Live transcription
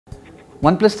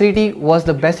OnePlus 3T was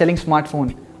the best-selling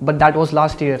smartphone, but that was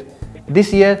last year.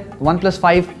 This year, OnePlus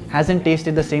 5 hasn't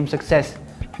tasted the same success.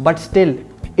 But still,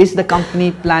 is the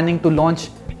company planning to launch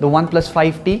the OnePlus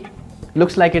 5T?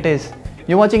 Looks like it is.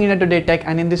 You're watching India Today Tech,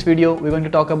 and in this video, we're going to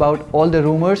talk about all the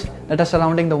rumors that are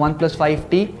surrounding the OnePlus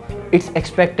 5T, its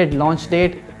expected launch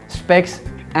date, specs,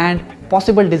 and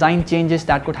possible design changes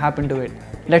that could happen to it.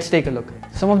 Let's take a look.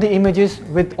 Some of the images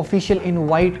with official in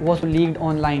white was leaked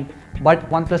online, but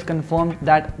OnePlus confirmed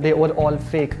that they were all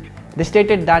fake. They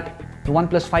stated that the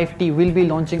OnePlus 5T will be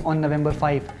launching on November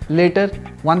 5. Later,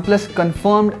 OnePlus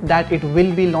confirmed that it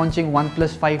will be launching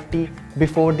OnePlus 5T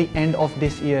before the end of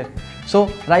this year.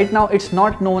 So right now it's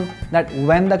not known that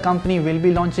when the company will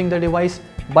be launching the device,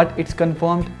 but it's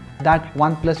confirmed that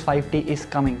OnePlus 5T is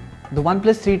coming. The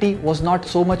OnePlus 3T was not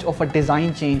so much of a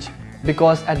design change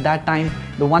because at that time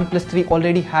the OnePlus 3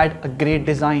 already had a great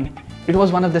design. It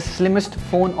was one of the slimmest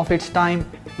phone of its time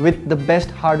with the best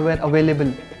hardware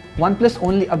available. OnePlus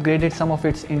only upgraded some of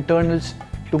its internals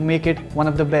to make it one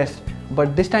of the best,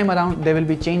 but this time around there will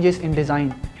be changes in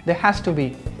design. There has to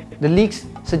be. The leaks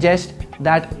suggest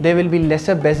that there will be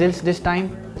lesser bezels this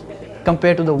time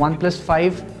compared to the OnePlus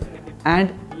 5,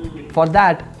 and for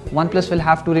that OnePlus will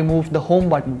have to remove the home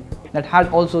button that had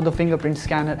also the fingerprint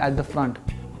scanner at the front.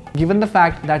 Given the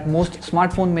fact that most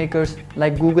smartphone makers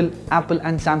like Google, Apple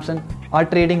and Samsung are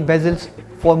trading bezels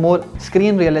for more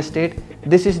screen real estate,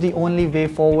 this is the only way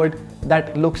forward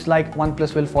that looks like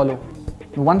OnePlus will follow.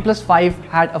 The OnePlus 5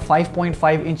 had a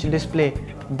 5.5-inch display,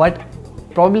 but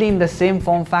probably in the same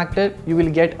form factor you will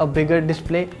get a bigger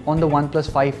display on the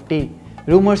OnePlus 5T.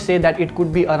 Rumors say that it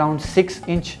could be around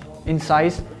 6-inch in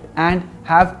size and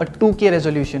have a 2K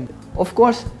resolution. Of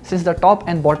course, since the top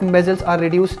and bottom bezels are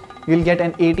reduced, you will get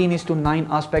an 18:9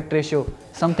 aspect ratio,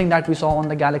 something that we saw on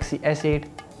the Galaxy S8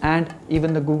 and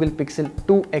even the Google Pixel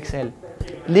 2 XL.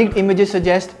 Leaked images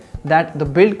suggest that the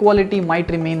build quality might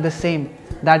remain the same.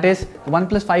 That is,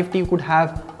 OnePlus 5T could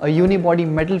have a unibody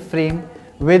metal frame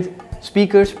with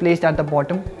speakers placed at the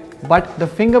bottom, but the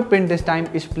fingerprint this time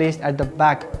is placed at the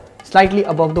back, slightly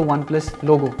above the OnePlus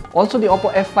logo. Also, the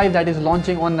Oppo F5 that is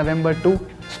launching on November 2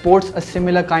 sports a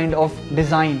similar kind of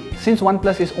design. Since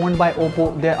OnePlus is owned by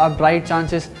Oppo, there are bright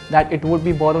chances that it would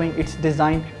be borrowing its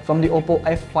design from the Oppo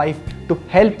F5 to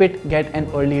help it get an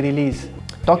early release.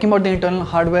 Talking about the internal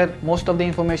hardware, most of the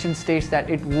information states that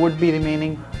it would be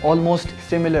remaining almost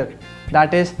similar.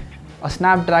 That is, a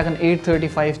Snapdragon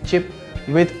 835 chip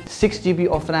with 6GB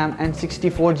of RAM and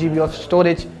 64GB of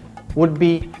storage would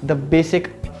be the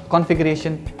basic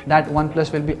configuration that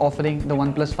OnePlus will be offering the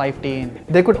OnePlus 5T in.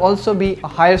 There could also be a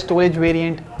higher storage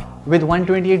variant with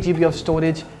 128GB of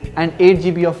storage and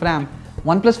 8GB of RAM.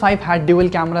 OnePlus 5 had dual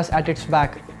cameras at its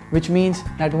back, which means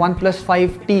that OnePlus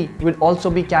 5T will also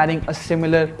be carrying a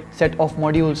similar set of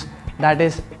modules, that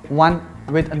is, one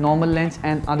with a normal lens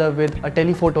and other with a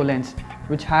telephoto lens,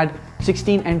 which had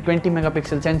 16 and 20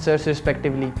 megapixel sensors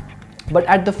respectively. But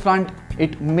at the front,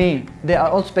 there are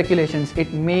all speculations,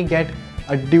 it may get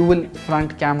a dual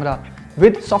front camera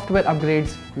with software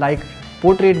upgrades like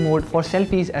portrait mode for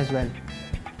selfies as well.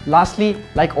 Lastly,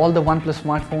 like all the OnePlus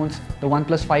smartphones, the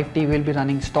OnePlus 5T will be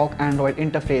running stock Android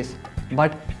interface,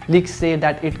 but leaks say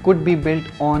that it could be built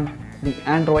on the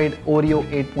Android Oreo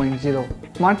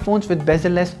 8.0. Smartphones with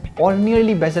bezel-less or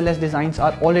nearly bezel-less designs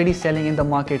are already selling in the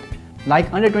market.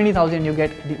 Like under 20,000 you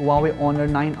get the Huawei Honor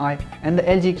 9i and the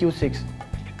LG Q6.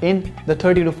 In the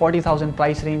 30 to 40,000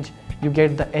 price range, you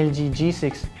get the LG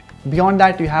G6. Beyond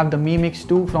that, you have the Mi Mix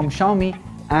 2 from Xiaomi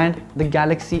and the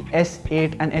Galaxy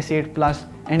S8 and S8 Plus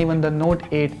and even the Note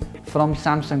 8 from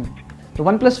Samsung. The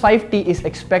OnePlus 5T is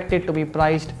expected to be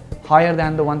priced higher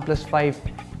than the OnePlus 5,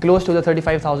 close to the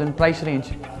 35,000 price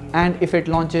range. And if it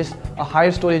launches a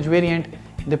higher storage variant,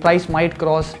 the price might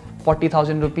cross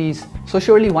 40,000 rupees. So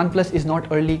surely OnePlus is not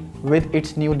early with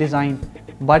its new design,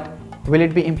 but will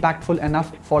it be impactful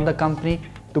enough for the company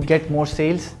to get more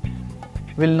sales?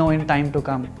 We'll know in time to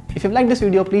come. If you've liked this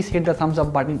video, please hit the thumbs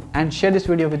up button and share this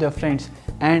video with your friends.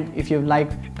 And if you'd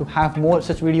like to have more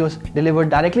such videos delivered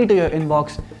directly to your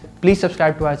inbox, please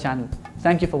subscribe to our channel.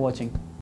 Thank you for watching.